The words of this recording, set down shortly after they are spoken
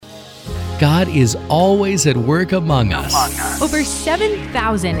God is always at work among us. Over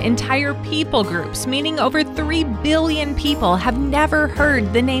 7,000 entire people groups, meaning over 3 billion people, have never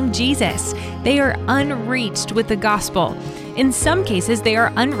heard the name Jesus. They are unreached with the gospel. In some cases, they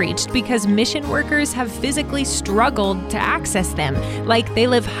are unreached because mission workers have physically struggled to access them, like they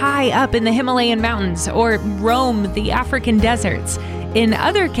live high up in the Himalayan mountains or roam the African deserts. In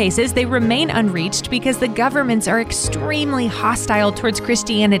other cases, they remain unreached because the governments are extremely hostile towards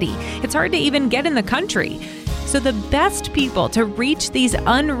Christianity. It's hard to even get in the country. So the best people to reach these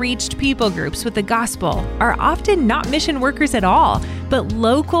unreached people groups with the gospel are often not mission workers at all, but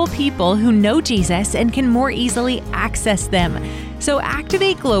local people who know Jesus and can more easily access them. So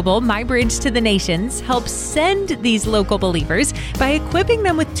Activate Global, My Bridge to the Nations, helps send these local believers by equipping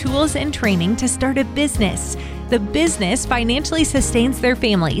them with tools and training to start a business. The business financially sustains their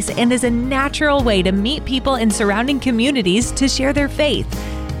families and is a natural way to meet people in surrounding communities to share their faith.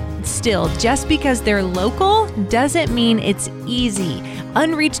 Still, just because they're local doesn't mean it's easy.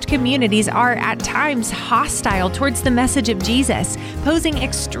 Unreached communities are at times hostile towards the message of Jesus, posing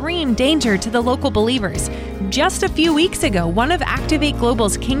extreme danger to the local believers. Just a few weeks ago, one of Activate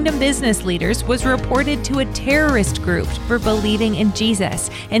Global's kingdom business leaders was reported to a terrorist group for believing in Jesus,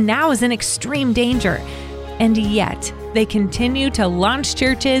 and now is in extreme danger. And yet, they continue to launch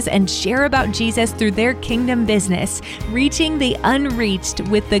churches and share about Jesus through their kingdom business, reaching the unreached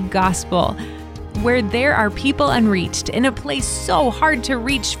with the gospel. Where there are people unreached, in a place so hard to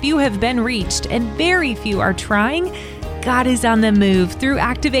reach, few have been reached, and very few are trying, God is on the move through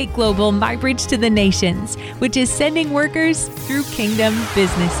Activate Global, My Bridge to the Nations, which is sending workers through kingdom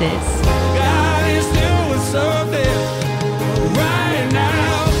businesses. God is doing something right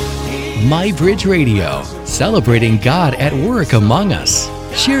now. My Bridge Radio, celebrating God at work among us.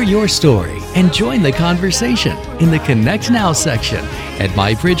 Share your story and join the conversation in the Connect Now section at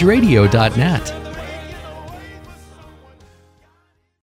mybridgeradio.net.